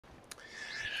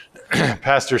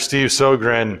Pastor Steve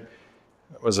Sogren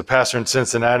was a pastor in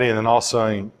Cincinnati and then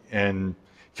also in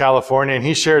California, and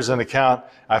he shares an account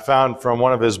I found from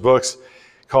one of his books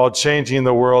called Changing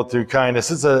the World Through Kindness.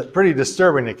 It's a pretty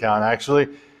disturbing account, actually.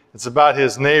 It's about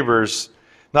his neighbors.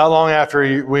 Not long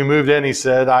after we moved in, he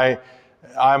said, I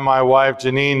my wife,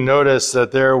 Janine, noticed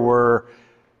that there were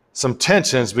some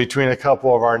tensions between a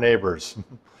couple of our neighbors.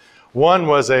 One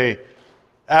was a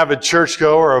avid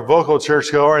churchgoer, a vocal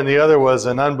churchgoer, and the other was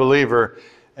an unbeliever.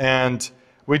 And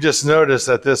we just noticed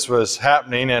that this was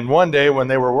happening. And one day when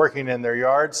they were working in their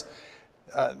yards,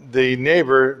 the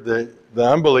neighbor, the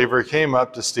unbeliever, came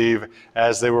up to Steve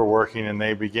as they were working, and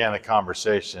they began a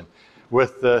conversation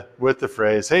with the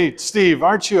phrase, "Hey, Steve,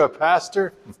 aren't you a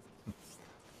pastor?"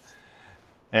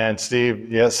 And Steve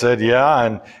said, "Yeah."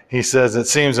 And he says, "It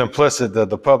seems implicit that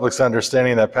the public's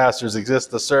understanding that pastors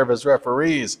exist to serve as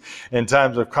referees in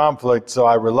times of conflict, so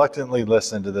I reluctantly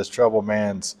listened to this troubled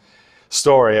man's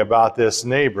story about this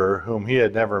neighbor whom he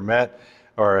had never met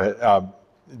or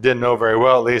didn't know very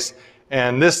well, at least.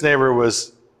 And this neighbor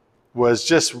was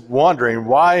just wondering,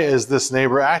 why is this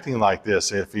neighbor acting like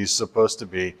this if he's supposed to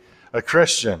be a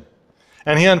Christian?"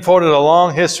 And he unfolded a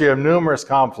long history of numerous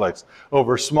conflicts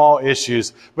over small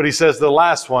issues, but he says the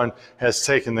last one has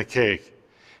taken the cake.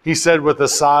 He said with a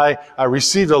sigh, "I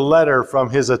received a letter from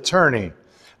his attorney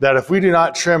that if we do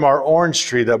not trim our orange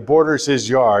tree that borders his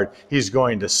yard, he's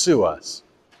going to sue us."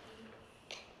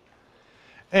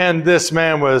 And this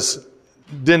man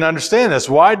didn't understand this.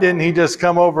 Why didn't he just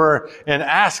come over and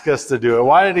ask us to do it?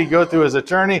 Why did he go through his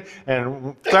attorney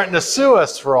and threaten to sue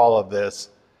us for all of this?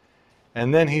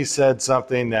 And then he said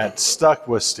something that stuck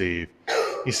with Steve.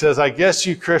 He says, "I guess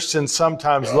you Christians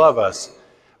sometimes love us,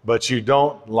 but you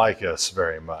don't like us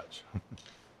very much."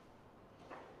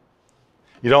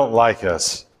 You don't like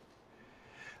us.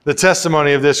 The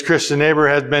testimony of this Christian neighbor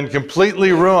had been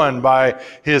completely ruined by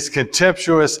his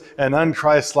contemptuous and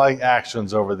unchristlike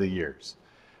actions over the years.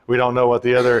 We don't know what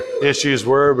the other issues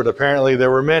were, but apparently there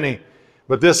were many.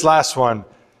 But this last one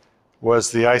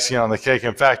was the icing on the cake.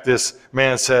 In fact, this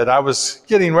man said, "I was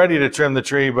getting ready to trim the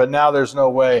tree, but now there's no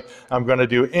way I'm going to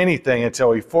do anything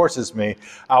until he forces me.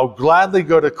 I'll gladly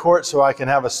go to court so I can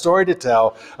have a story to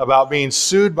tell about being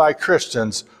sued by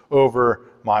Christians over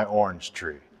my orange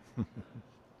tree."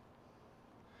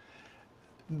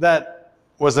 That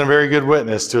wasn't a very good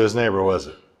witness to his neighbor, was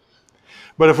it?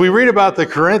 But if we read about the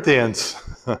Corinthians,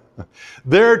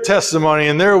 their testimony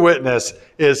and their witness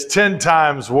is 10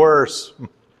 times worse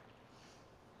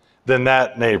than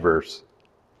that neighbor's.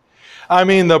 I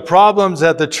mean, the problems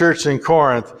at the church in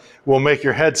Corinth will make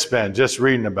your head spin just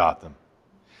reading about them.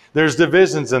 There's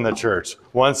divisions in the church.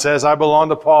 One says, "I belong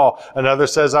to Paul." Another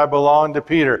says, "I belong to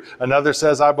Peter." Another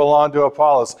says, "I belong to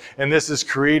Apollos." And this is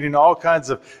creating all kinds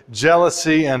of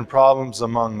jealousy and problems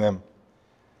among them.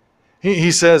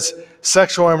 He says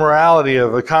sexual immorality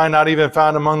of a kind not even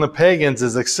found among the pagans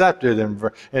is accepted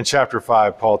in chapter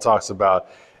 5, Paul talks about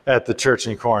at the church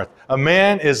in Corinth. A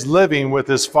man is living with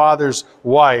his father's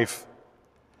wife,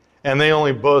 and they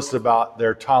only boast about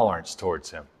their tolerance towards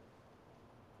him.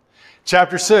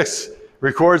 Chapter 6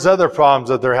 records other problems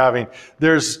that they're having.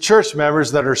 There's church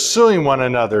members that are suing one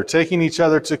another, taking each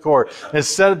other to court.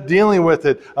 Instead of dealing with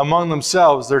it among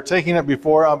themselves, they're taking it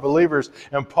before unbelievers.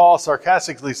 And Paul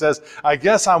sarcastically says, "I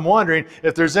guess I'm wondering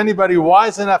if there's anybody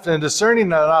wise enough and discerning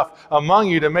enough among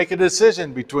you to make a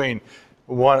decision between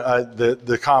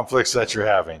the conflicts that you're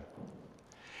having."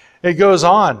 It goes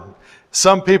on.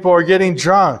 Some people are getting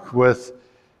drunk with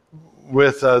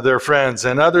their friends,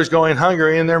 and others going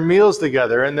hungry in their meals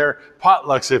together, in their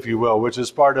potlucks, if you will, which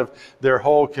is part of their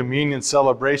whole communion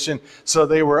celebration. So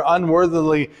they were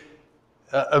unworthily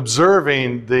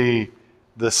observing the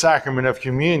sacrament of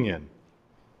communion.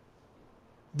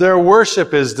 Their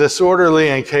worship is disorderly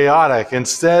and chaotic.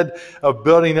 Instead of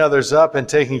building others up and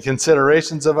taking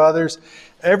considerations of others,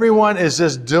 everyone is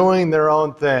just doing their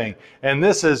own thing. And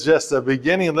this is just a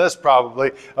beginning list,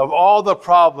 probably, of all the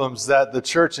problems that the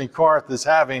church in Corinth is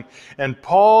having. And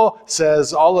Paul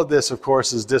says all of this, of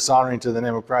course, is dishonoring to the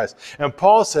name of Christ. And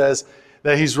Paul says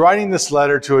that he's writing this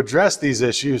letter to address these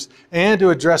issues and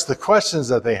to address the questions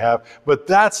that they have. But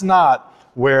that's not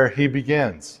where he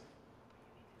begins.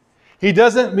 He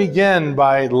doesn't begin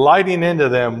by lighting into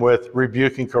them with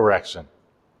rebuke and correction.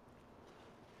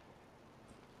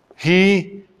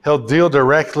 He'll deal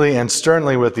directly and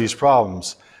sternly with these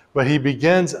problems, but he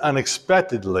begins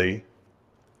unexpectedly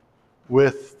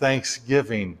with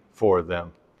thanksgiving for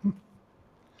them.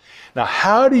 Now,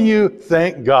 how do you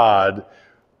thank God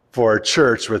for a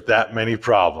church with that many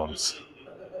problems?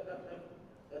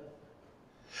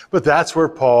 But that's where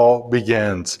Paul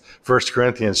begins. 1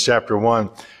 Corinthians chapter 1,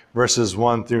 verses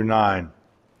 1 through 9.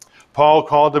 Paul,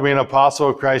 called to be an apostle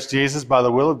of Christ Jesus by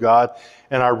the will of God,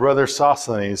 and our brother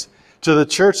Sosthenes, to the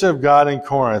church of God in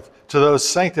Corinth, to those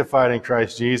sanctified in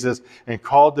Christ Jesus and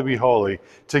called to be holy,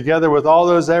 together with all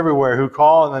those everywhere who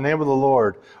call in the name of the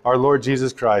Lord, our Lord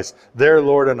Jesus Christ, their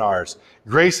Lord and ours.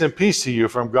 Grace and peace to you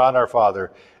from God our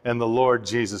Father and the Lord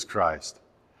Jesus Christ.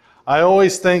 I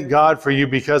always thank God for you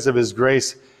because of his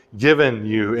grace given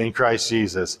you in Christ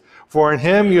Jesus. For in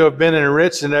him you have been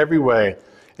enriched in every way,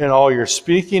 in all your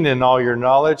speaking and all your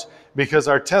knowledge, because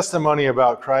our testimony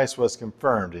about Christ was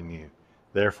confirmed in you.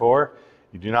 Therefore,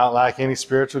 you do not lack any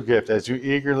spiritual gift as you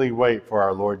eagerly wait for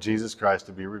our Lord Jesus Christ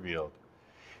to be revealed.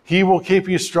 He will keep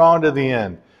you strong to the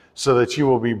end, so that you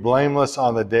will be blameless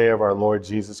on the day of our Lord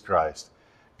Jesus Christ.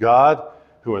 God,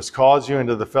 who has called you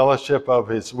into the fellowship of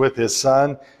with his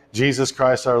Son, Jesus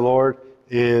Christ our Lord,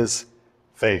 is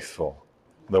faithful.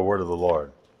 The word of the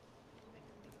Lord.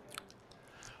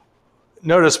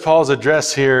 Notice Paul's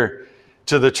address here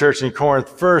to the church in Corinth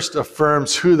first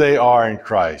affirms who they are in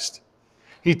Christ.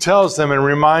 He tells them and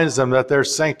reminds them that they're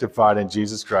sanctified in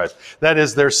Jesus Christ. That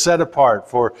is, they're set apart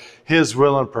for his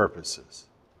will and purposes.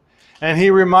 And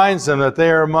he reminds them that they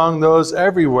are among those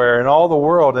everywhere in all the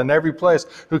world and every place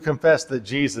who confess that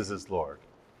Jesus is Lord.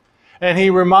 And he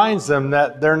reminds them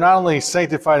that they're not only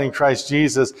sanctified in Christ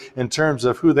Jesus in terms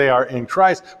of who they are in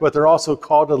Christ, but they're also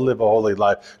called to live a holy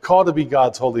life, called to be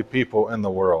God's holy people in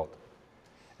the world.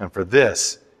 And for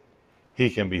this, he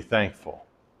can be thankful.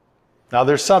 Now,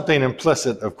 there's something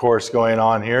implicit, of course, going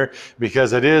on here,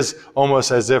 because it is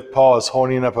almost as if Paul is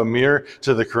holding up a mirror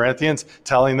to the Corinthians,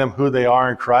 telling them who they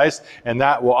are in Christ, and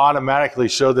that will automatically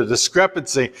show the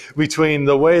discrepancy between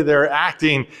the way they're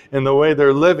acting and the way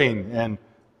they're living and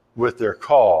with their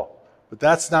call. But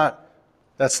that's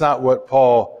not what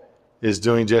Paul is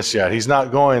doing just yet. He's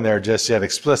not going there just yet,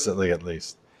 explicitly at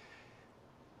least.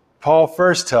 Paul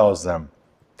first tells them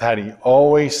that he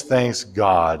always thanks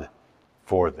God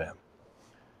for them.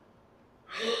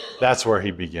 That's where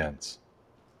he begins.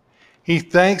 He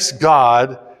thanks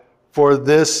God for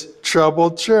this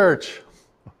troubled church.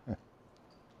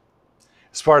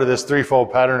 As part of this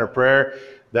threefold pattern of prayer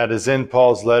that is in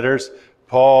Paul's letters,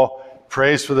 Paul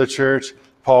prays for the church,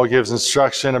 Paul gives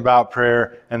instruction about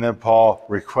prayer, and then Paul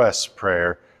requests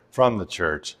prayer from the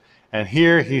church. And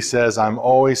here he says, I'm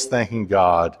always thanking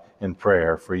God in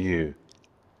prayer for you.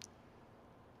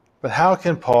 But how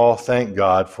can Paul thank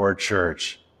God for a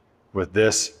church with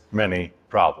this many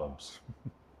problems?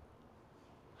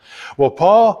 Well,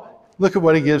 Paul, look at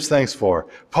what he gives thanks for.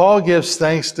 Paul gives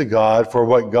thanks to God for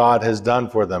what God has done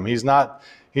for them. He's not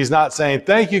saying,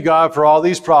 thank you, God, for all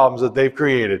these problems that they've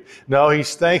created. No,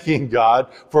 he's thanking God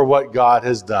for what God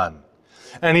has done.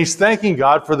 And he's thanking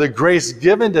God for the grace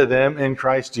given to them in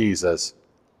Christ Jesus,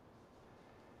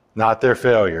 not their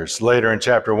failures. Later in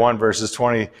chapter 1, verses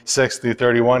 26 through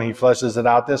 31, he fleshes it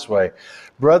out this way.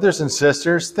 Brothers and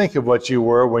sisters, think of what you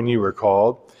were when you were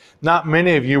called. Not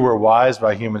many of you were wise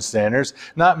by human standards.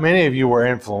 Not many of you were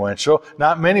influential.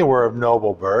 Not many were of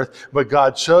noble birth. But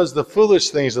God chose the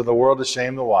foolish things of the world to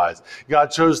shame the wise.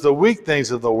 God chose the weak things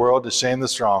of the world to shame the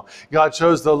strong. God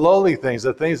chose the lowly things,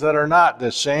 the things that are not, to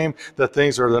shame the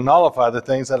things or to nullify the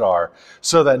things that are,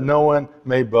 so that no one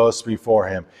may boast before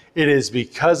him. It is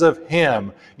because of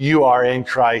him you are in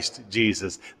Christ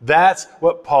Jesus. That's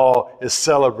what Paul is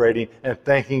celebrating and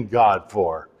thanking God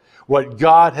for. What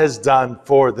God has done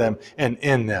for them and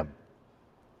in them.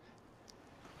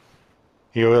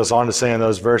 He goes on to say in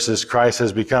those verses, Christ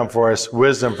has become for us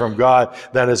wisdom from God.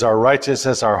 That is our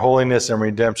righteousness, our holiness, and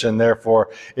redemption. Therefore,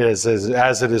 it is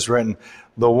as it is written,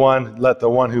 let the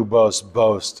one who boasts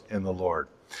boast in the Lord.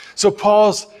 So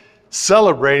Paul's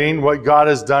celebrating what God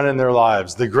has done in their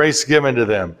lives, the grace given to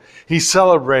them. He's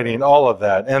celebrating all of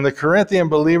that. And the Corinthian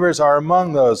believers are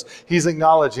among those. He's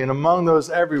acknowledging among those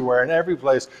everywhere, in every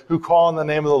place, who call on the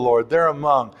name of the Lord. They're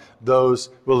among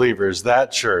those believers,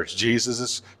 that church,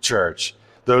 Jesus' church,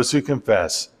 those who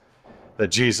confess that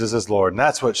Jesus is Lord. And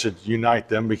that's what should unite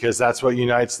them, because that's what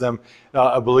unites them,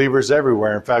 believers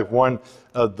everywhere. In fact, one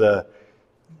of the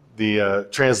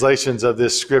translations of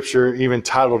this scripture even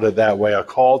titled it that way, a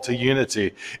call to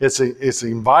unity. It's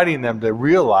inviting them to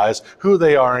realize who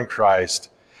they are in Christ.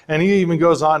 And he even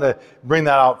goes on to bring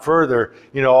that out further.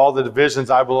 You know, all the divisions,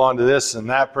 I belong to this and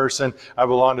that person. I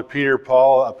belong to Peter,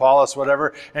 Paul, Apollos,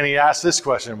 whatever. And he asked this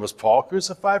question, was Paul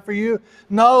crucified for you?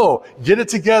 No, get it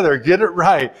together, get it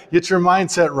right, get your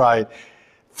mindset right.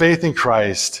 Faith in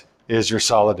Christ is your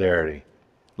solidarity.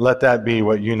 Let that be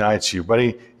what unites you.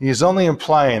 But he's only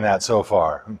implying that so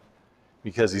far,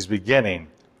 because he's beginning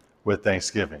with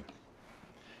thanksgiving.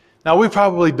 Now, we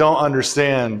probably don't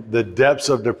understand the depths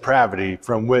of depravity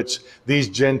from which these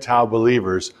Gentile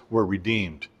believers were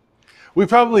redeemed. We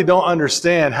probably don't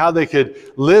understand how they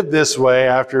could live this way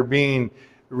after being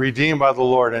redeemed by the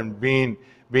Lord and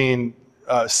being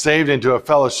saved into a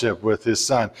fellowship with his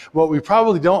Son. What we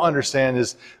probably don't understand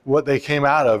is what they came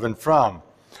out of and from.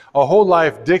 A whole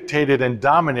life dictated and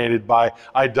dominated by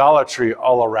idolatry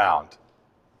all around,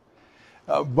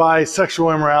 by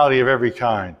sexual immorality of every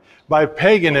kind, by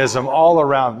paganism all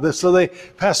around. So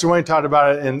Pastor Wayne talked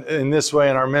about it in this way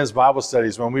in our men's Bible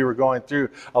studies when we were going through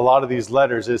a lot of these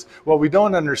letters, is what we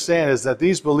don't understand is that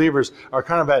these believers are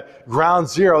kind of at ground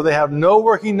zero. They have no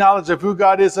working knowledge of who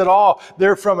God is at all.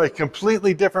 They're from a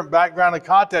completely different background and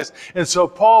context. And so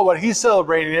Paul, what he's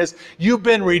celebrating is, you've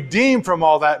been redeemed from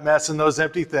all that mess and those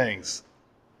empty things.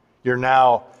 You're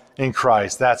now in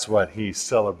Christ. That's what he's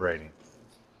celebrating.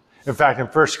 In fact, in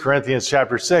 1 Corinthians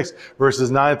chapter 6, verses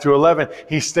 9 through 11,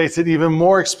 he states it even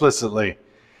more explicitly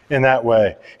in that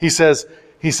way. He says,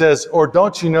 or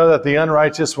don't you know that the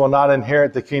unrighteous will not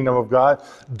inherit the kingdom of God?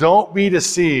 Don't be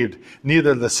deceived.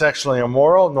 Neither the sexually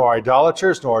immoral, nor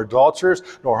idolaters, nor adulterers,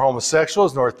 nor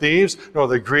homosexuals, nor thieves, nor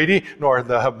the greedy, nor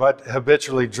the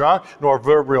habitually drunk, nor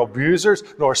verbal abusers,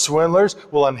 nor swindlers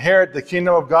will inherit the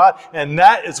kingdom of God. And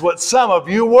that is what some of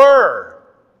you were.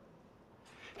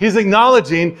 He's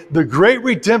acknowledging the great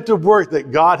redemptive work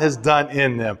that God has done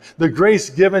in them, the grace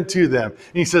given to them.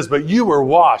 And he says, but you were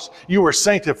washed, you were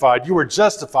sanctified, you were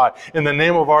justified in the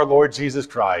name of our Lord Jesus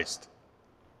Christ,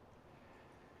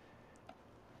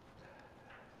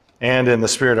 and in the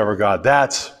Spirit of our God.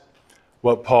 That's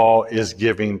what Paul is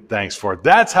giving thanks for.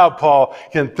 That's how Paul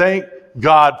can thank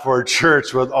God for a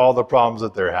church with all the problems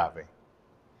that they're having.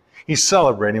 He's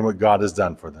celebrating what God has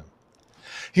done for them.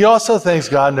 He also thanks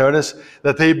God, notice,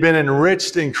 that they've been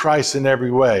enriched in Christ in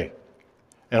every way,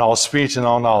 in all speech and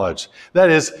all knowledge. That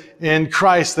is, in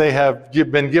Christ they have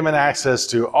been given access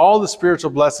to all the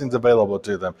spiritual blessings available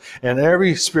to them, and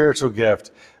every spiritual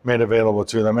gift made available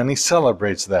to them, and he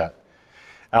celebrates that.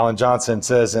 Alan Johnson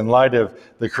says, in light of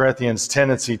the Corinthians'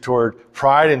 tendency toward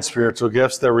pride in spiritual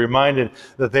gifts, they're reminded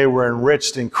that they were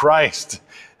enriched in Christ.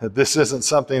 That this isn't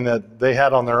something that they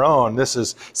had on their own. This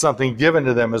is something given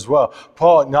to them as well.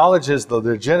 Paul acknowledges the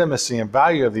legitimacy and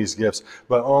value of these gifts,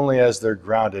 but only as they're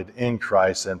grounded in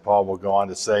Christ. And Paul will go on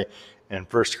to say in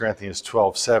 1 Corinthians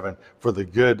 12:7, for the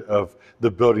good of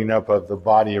the building up of the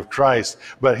body of Christ.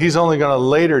 But he's only going to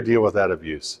later deal with that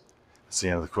abuse. That's the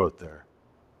end of the quote there.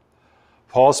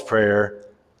 Paul's prayer,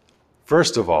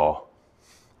 first of all,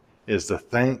 is to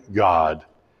thank God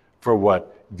for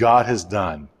what God has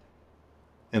done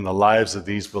in the lives of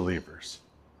these believers.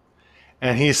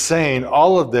 And he's saying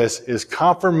all of this is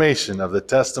confirmation of the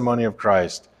testimony of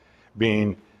Christ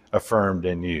being affirmed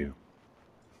in you.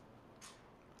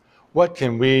 What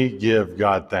can we give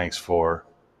God thanks for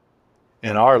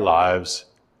in our lives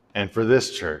and for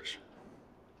this church?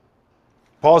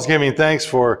 Paul's giving thanks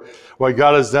for what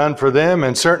God has done for them,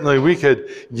 and certainly we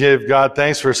could give God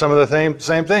thanks for some of the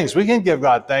same things. We can give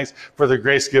God thanks for the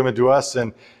grace given to us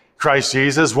in Christ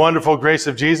Jesus. Wonderful grace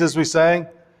of Jesus, we sang.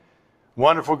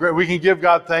 Wonderful grace. We can give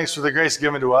God thanks for the grace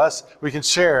given to us. We can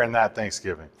share in that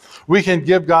thanksgiving. We can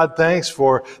give God thanks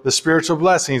for the spiritual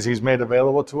blessings he's made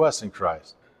available to us in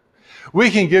Christ.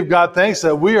 We can give God thanks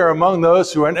that we are among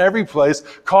those who in every place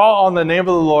call on the name of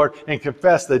the Lord and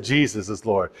confess that Jesus is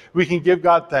Lord. We can give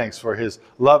God thanks for his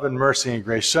love and mercy and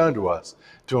grace shown to us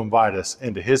to invite us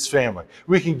into his family.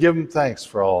 We can give him thanks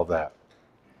for all of that.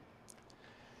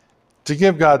 To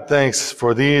give God thanks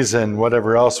for these and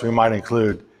whatever else we might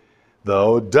include,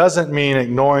 though, doesn't mean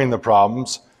ignoring the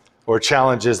problems or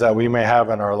challenges that we may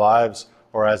have in our lives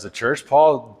or as a church.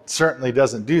 Paul certainly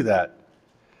doesn't do that.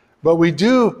 But we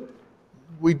do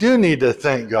need to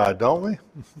thank God, don't we?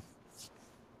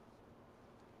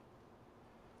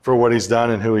 For what he's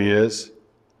done and who he is.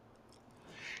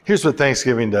 Here's what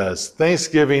Thanksgiving does.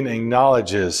 Thanksgiving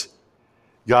acknowledges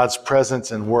God's presence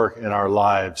and work in our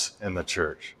lives in the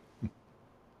church.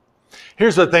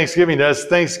 Here's what Thanksgiving does.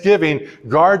 Thanksgiving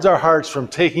guards our hearts from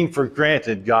taking for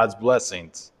granted God's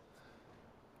blessings.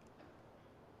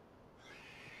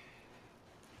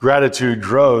 Gratitude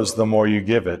grows the more you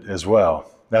give it as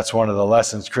well. That's one of the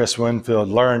lessons Chris Winfield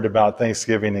learned about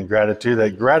Thanksgiving and gratitude,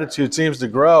 that gratitude seems to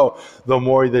grow the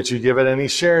more that you give it. And he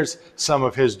shares some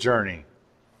of his journey.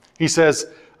 He says,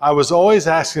 I was always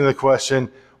asking the question,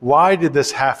 why did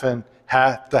this have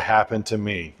to happen to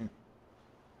me?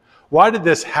 Why did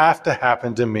this have to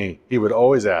happen to me? He would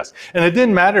always ask. And it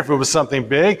didn't matter if it was something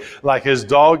big, like his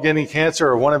dog getting cancer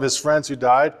or one of his friends who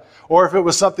died, or if it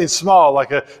was something small,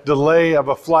 like a delay of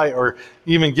a flight or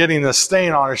even getting a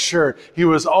stain on his shirt. He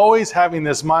was always having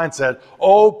this mindset,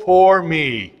 oh, poor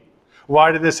me.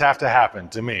 Why did this have to happen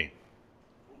to me?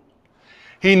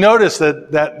 He noticed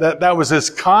that was his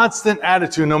constant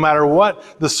attitude, no matter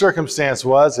what the circumstance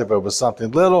was, if it was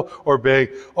something little or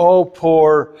big, oh,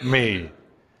 poor me.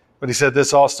 But he said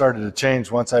this all started to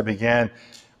change once I began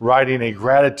writing a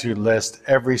gratitude list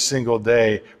every single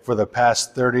day for the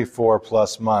past 34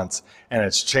 plus months, and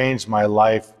it's changed my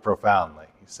life profoundly,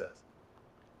 he says.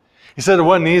 He said it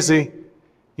wasn't easy.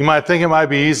 You might think it might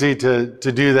be easy to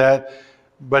do that,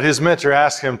 but his mentor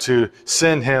asked him to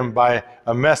send him by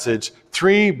a message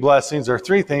 3 blessings or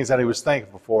 3 things that he was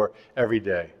thankful for every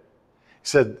day. He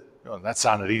said, well, that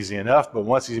sounded easy enough, but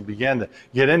once he began to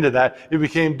get into that, it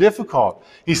became difficult.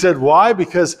 He said, why?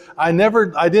 Because I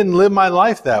didn't live my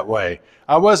life that way.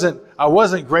 I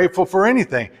wasn't grateful for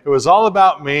anything. It was all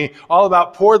about me, all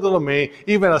about poor little me.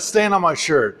 Even a stain on my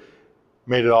shirt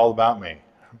made it all about me.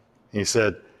 He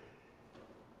said,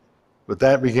 but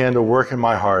that began to work in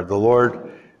my heart. The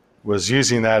Lord was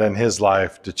using that in his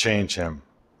life to change him.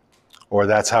 Or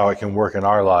that's how it can work in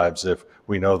our lives if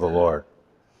we know the Lord.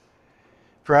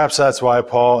 Perhaps that's why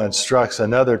Paul instructs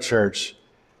another church,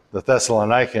 the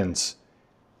Thessalonians,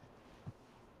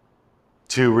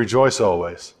 to rejoice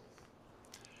always,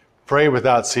 pray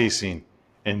without ceasing,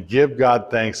 and give God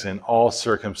thanks in all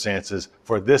circumstances,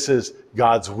 for this is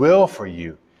God's will for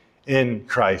you in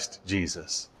Christ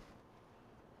Jesus.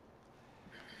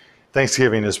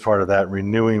 Thanksgiving is part of that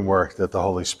renewing work that the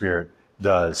Holy Spirit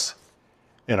does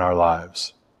in our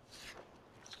lives.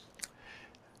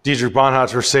 Dietrich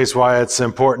Bonhoeffer states why it's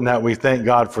important that we thank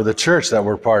God for the church that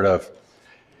we're part of.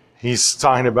 He's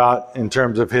talking about in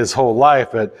terms of his whole life,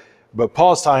 but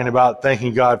Paul's talking about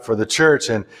thanking God for the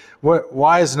church. And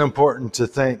why is it important to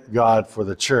thank God for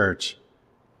the church?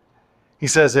 He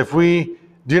says, if we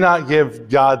do not give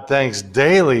God thanks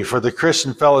daily for the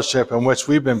Christian fellowship in which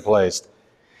we've been placed,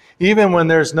 even when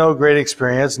there's no great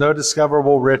experience, no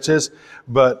discoverable riches,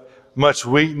 but much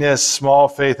weakness, small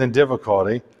faith, and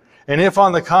difficulty, and if,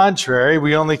 on the contrary,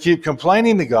 we only keep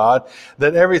complaining to God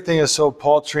that everything is so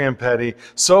paltry and petty,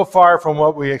 so far from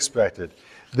what we expected,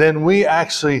 then we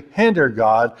actually hinder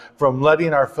God from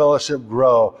letting our fellowship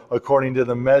grow according to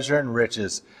the measure and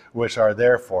riches which are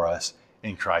there for us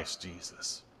in Christ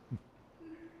Jesus.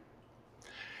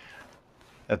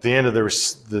 At the end of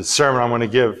the sermon, I'm going to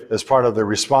give, as part of the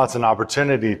response, an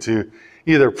opportunity to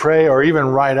either pray or even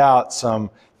write out some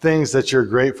things that you're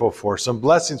grateful for, some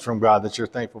blessings from God that you're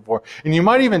thankful for. And you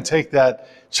might even take that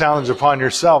challenge upon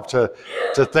yourself to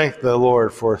thank the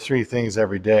Lord for 3 things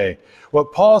every day.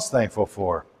 What Paul's thankful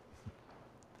for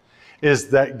is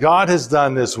that God has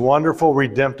done this wonderful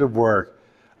redemptive work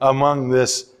among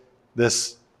this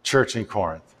church in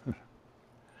Corinth.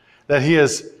 That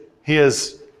he's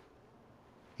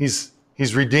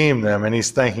redeemed them, and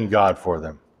he's thanking God for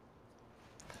them.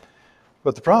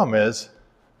 But the problem is,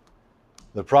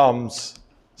 the problems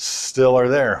still are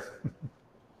there.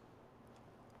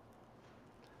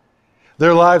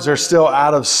 Their lives are still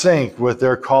out of sync with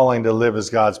their calling to live as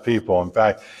God's people. In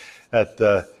fact, at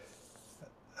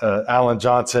Alan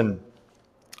Johnson,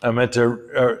 I meant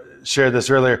to share this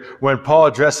earlier. When Paul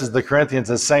addresses the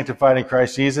Corinthians as sanctified in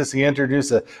Christ Jesus, he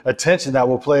introduced a tension that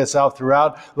will play itself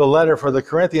throughout the letter. For the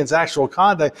Corinthians' actual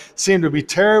conduct seemed to be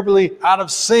terribly out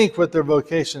of sync with their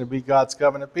vocation to be God's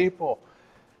covenant people.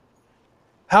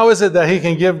 How is it that he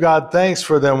can give God thanks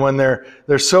for them when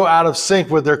they're so out of sync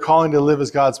with their calling to live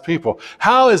as God's people?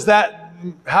 How is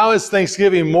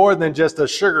Thanksgiving more than just a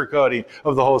sugarcoating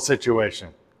of the whole situation?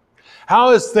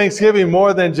 How is Thanksgiving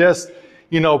more than just,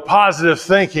 positive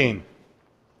thinking?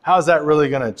 How is that really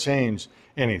going to change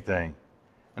anything?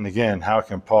 And again, how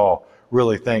can Paul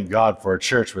really thank God for a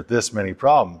church with this many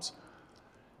problems?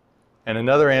 And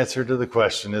another answer to the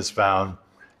question is found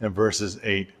in verses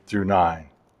 8 through 9.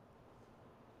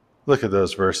 Look at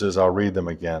those verses. I'll read them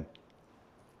again.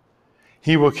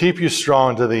 He will keep you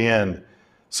strong to the end,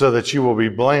 so that you will be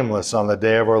blameless on the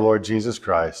day of our Lord Jesus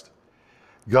Christ.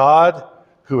 God,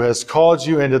 who has called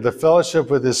you into the fellowship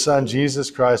with his Son,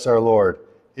 Jesus Christ our Lord,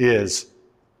 is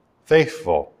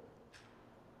faithful.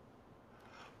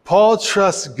 Paul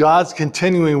trusts God's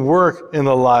continuing work in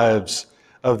the lives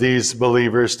of these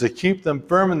believers to keep them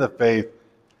firm in the faith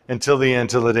until the end,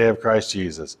 till the day of Christ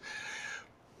Jesus.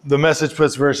 The Message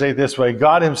puts verse 8 this way: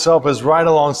 God himself is right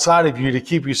alongside of you to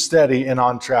keep you steady and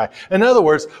on track. In other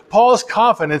words, Paul's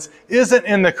confidence isn't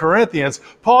in the Corinthians.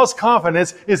 Paul's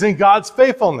confidence is in God's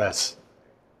faithfulness.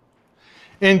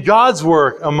 in God's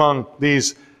work among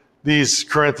these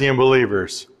Corinthian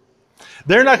believers.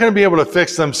 They're not going to be able to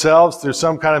fix themselves through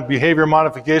some kind of behavior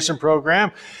modification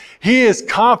program. He is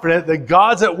confident that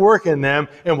God's at work in them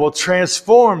and will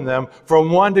transform them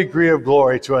from one degree of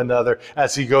glory to another,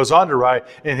 as he goes on to write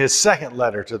in his second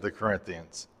letter to the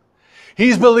Corinthians.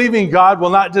 He's believing God will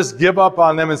not just give up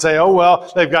on them and say, oh,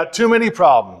 well, they've got too many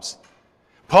problems.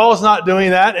 Paul's not doing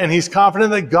that, and he's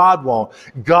confident that God won't.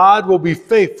 God will be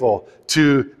faithful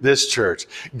to this church.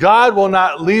 God will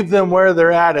not leave them where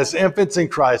they're at as infants in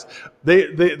Christ.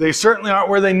 They certainly aren't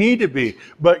where they need to be,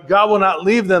 but God will not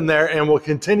leave them there and will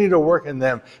continue to work in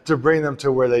them to bring them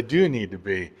to where they do need to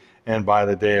be. And by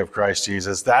the day of Christ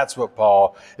Jesus, that's what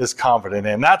Paul is confident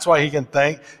in. That's why he can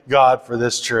thank God for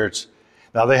this church.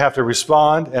 Now they have to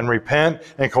respond and repent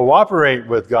and cooperate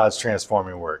with God's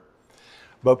transforming work.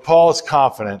 But Paul is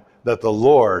confident that the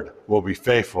Lord will be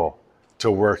faithful to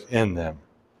work in them.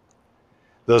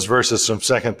 Those verses from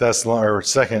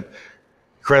 2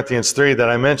 Corinthians 3 that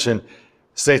I mentioned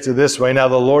states it this way: now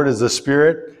the Lord is the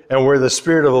Spirit, and where the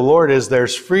Spirit of the Lord is,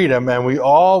 there's freedom, and we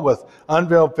all with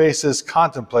unveiled faces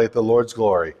contemplate the Lord's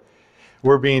glory.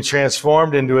 We're being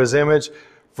transformed into his image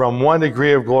from one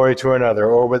degree of glory to another,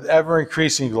 or with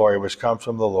ever-increasing glory, which comes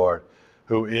from the Lord,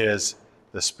 who is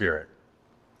the Spirit.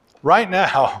 Right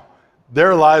now,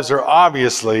 their lives are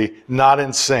obviously not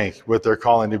in sync with their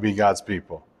calling to be God's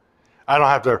people. I don't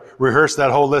have to rehearse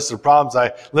that whole list of problems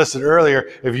I listed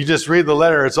earlier. If you just read the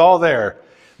letter, it's all there.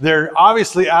 They're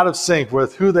obviously out of sync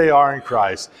with who they are in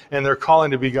Christ, and they're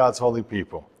calling to be God's holy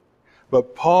people.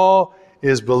 But Paul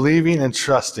is believing and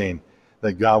trusting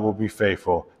that God will be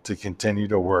faithful to continue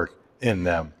to work in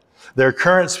them. Their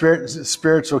current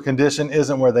spiritual condition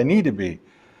isn't where they need to be,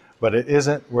 but it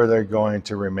isn't where they're going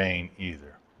to remain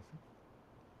either.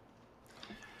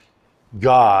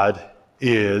 God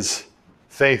is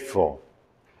faithful.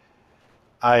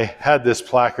 I had this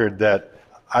placard that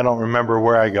I don't remember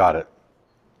where I got it.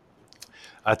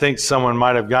 I think someone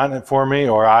might have gotten it for me,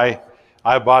 or I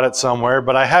bought it somewhere,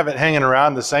 but I have it hanging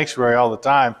around the sanctuary all the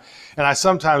time. And I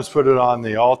sometimes put it on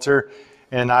the altar,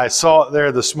 and I saw it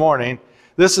there this morning.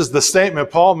 This is the statement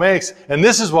Paul makes, and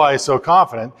this is why he's so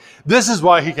confident. This is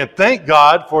why he can thank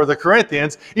God for the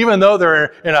Corinthians, even though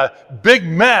they're in a big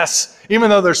mess, even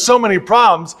though there's so many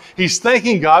problems. He's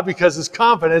thanking God because his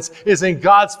confidence is in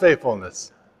God's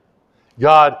faithfulness.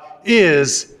 God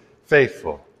is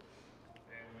faithful.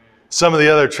 Some of the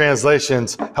other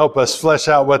translations help us flesh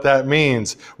out what that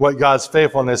means, what God's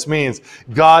faithfulness means.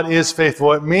 God is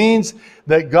faithful. It means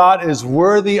that God is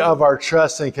worthy of our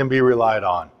trust and can be relied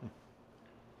on.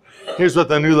 Here's what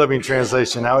the New Living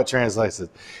Translation, how it translates it.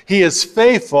 He is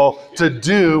faithful to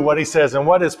do what he says. And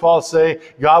what does Paul say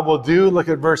God will do? Look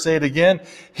at verse 8 again.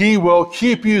 He will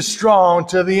keep you strong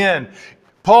to the end.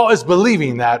 Paul is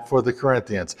believing that for the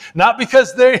Corinthians. Not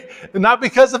because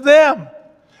of them,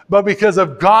 but because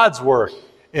of God's work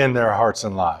in their hearts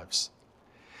and lives.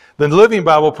 The Living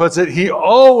Bible puts it, he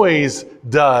always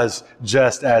does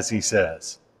just as he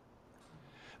says.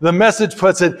 The Message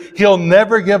puts it, he'll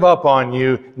never give up on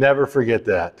you. Never forget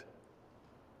that.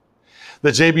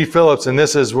 The J.B. Phillips, and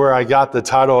this is where I got the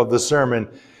title of the sermon,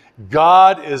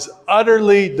 God is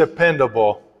utterly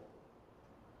dependable.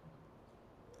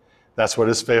 That's what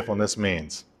his faithfulness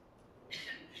means.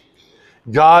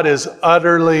 God is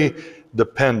utterly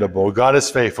dependable. God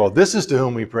is faithful. This is to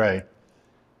whom we pray.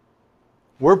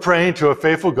 We're praying to a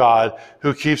faithful God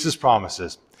who keeps his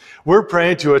promises. We're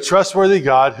praying to a trustworthy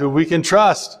God who we can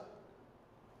trust.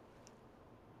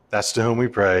 That's to whom we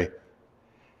pray.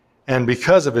 And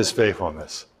because of his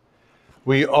faithfulness,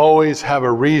 we always have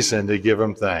a reason to give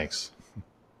him thanks.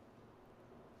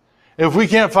 If we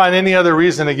can't find any other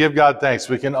reason to give God thanks,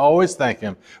 we can always thank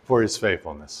him for his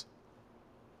faithfulness.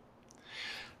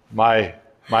 My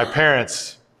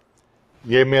parents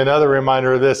gave me another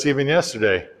reminder of this even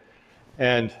yesterday.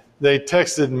 And they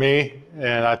texted me,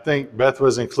 and I think Beth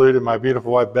was included. My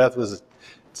beautiful wife Beth was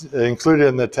included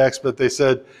in the text, but they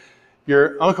said,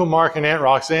 your Uncle Mark and Aunt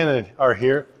Roxanne are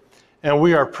here, and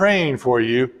we are praying for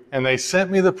you. And they sent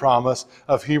me the promise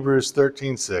of Hebrews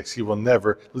 13:6. He will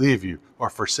never leave you or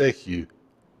forsake you.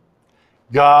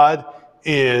 God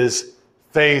is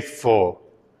faithful.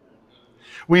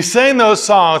 We sang those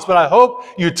songs, but I hope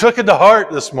you took it to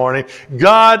heart this morning.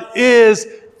 God is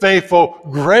faithful.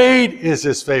 Great is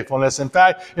his faithfulness. In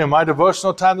fact, in my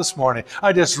devotional time this morning,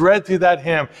 I just read through that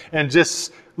hymn and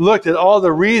just looked at all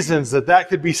the reasons that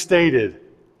could be stated.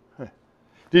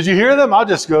 Did you hear them? I'll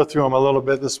just go through them a little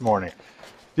bit this morning.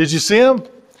 Did you see them?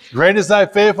 Great is thy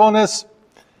faithfulness.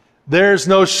 There's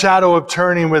no shadow of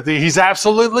turning with thee. He's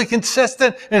absolutely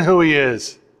consistent in who he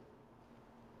is.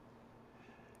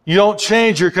 You don't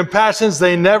change. Your compassions,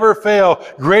 they never fail.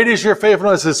 Great is your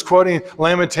faithfulness, is quoting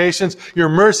Lamentations. Your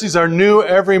mercies are new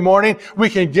every morning. We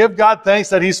can give God thanks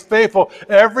that he's faithful.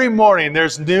 Every morning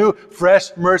there's new,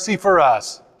 fresh mercy for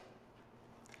us.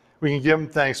 We can give him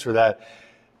thanks for that.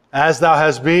 As thou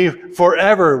hast been,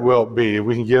 forever wilt be.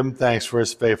 We can give him thanks for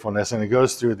his faithfulness. And it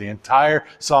goes through the entire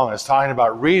song. It's talking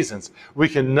about reasons we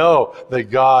can know that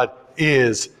God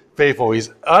is faithful. He's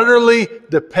utterly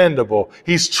dependable.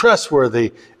 He's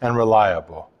trustworthy and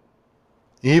reliable.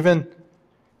 Even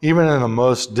in the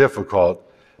most difficult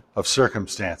of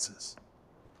circumstances.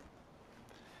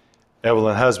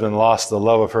 Evelyn Husband lost the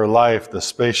love of her life, the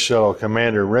Space Shuttle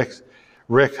Commander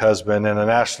Rick Husband, in a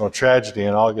national tragedy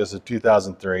in August of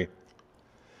 2003.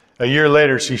 A year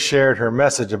later, she shared her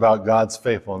message about God's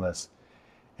faithfulness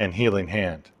and healing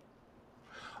hand.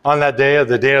 On that day,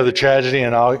 the day of the tragedy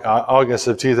in August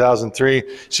of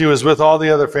 2003, she was with all the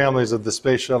other families of the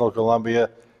Space Shuttle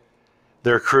Columbia,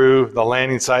 their crew, near the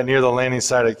landing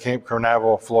site at Cape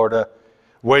Canaveral, Florida,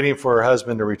 waiting for her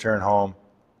husband to return home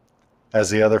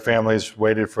as the other families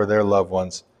waited for their loved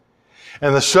ones.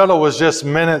 And the shuttle was just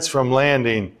minutes from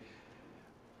landing,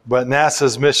 but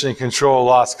NASA's mission control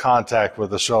lost contact with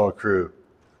the shuttle crew.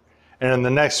 And in the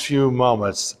next few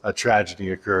moments, a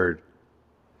tragedy occurred.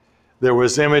 There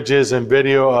was images and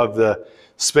video of the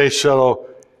space shuttle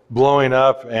blowing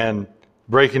up and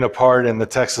breaking apart in the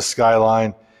Texas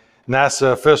skyline.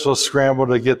 NASA officials scrambled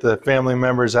to get the family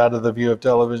members out of the view of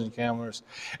television cameras.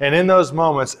 And in those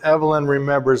moments, Evelyn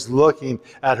remembers looking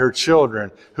at her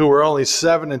children, who were only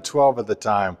 7 and 12 at the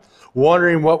time,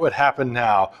 wondering what would happen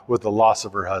now with the loss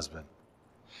of her husband.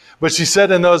 But she said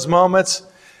in those moments,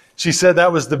 she said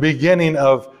that was the beginning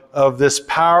of this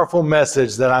powerful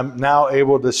message that I'm now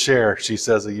able to share, she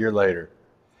says a year later.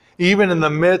 Even in the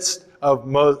midst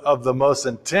of the most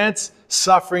intense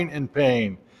suffering and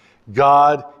pain,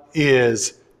 God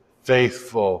is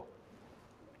faithful.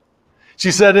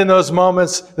 She said in those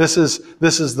moments, this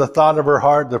is the thought of her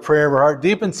heart, the prayer of her heart.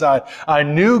 Deep inside, I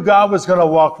knew God was going to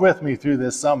walk with me through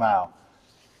this somehow.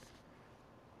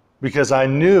 Because I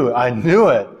knew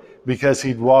it, because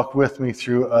he'd walk with me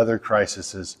through other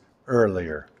crises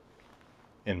earlier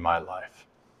in my life.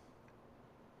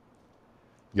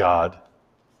 God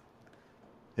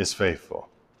is faithful.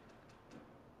 I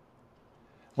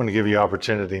want to give you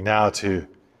opportunity now to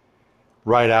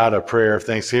write out a prayer of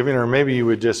thanksgiving, or maybe you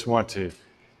would just want to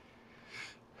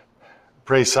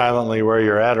pray silently where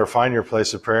you're at, or find your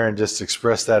place of prayer and just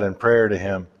express that in prayer to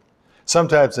him.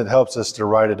 Sometimes it helps us to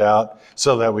write it out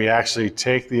so that we actually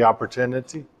take the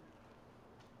opportunity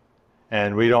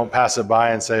and we don't pass it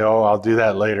by and say, oh, I'll do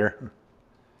that later.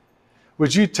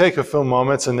 Would you take a few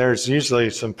moments, and there's usually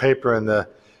some paper in the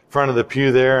front of the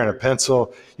pew there and a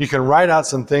pencil. You can write out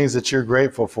some things that you're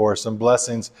grateful for, some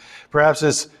blessings. Perhaps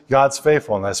it's God's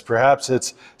faithfulness. Perhaps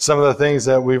it's some of the things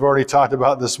that we've already talked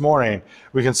about this morning.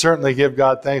 We can certainly give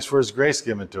God thanks for his grace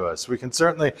given to us. We can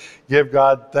certainly give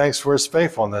God thanks for his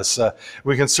faithfulness.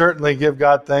 We can certainly give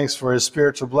God thanks for his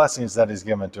spiritual blessings that he's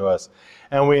given to us.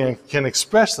 And we can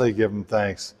especially give him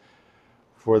thanks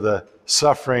for the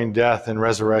suffering, death, and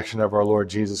resurrection of our Lord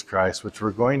Jesus Christ, which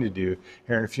we're going to do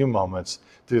here in a few moments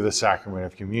through the sacrament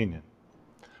of communion.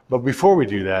 But before we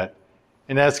do that,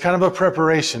 and as kind of a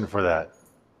preparation for that,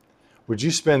 would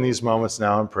you spend these moments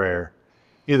now in prayer,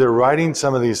 either writing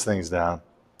some of these things down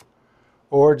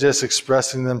or just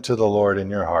expressing them to the Lord in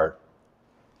your heart?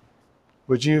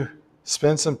 Would you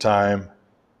spend some time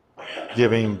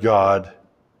giving God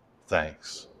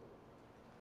thanks?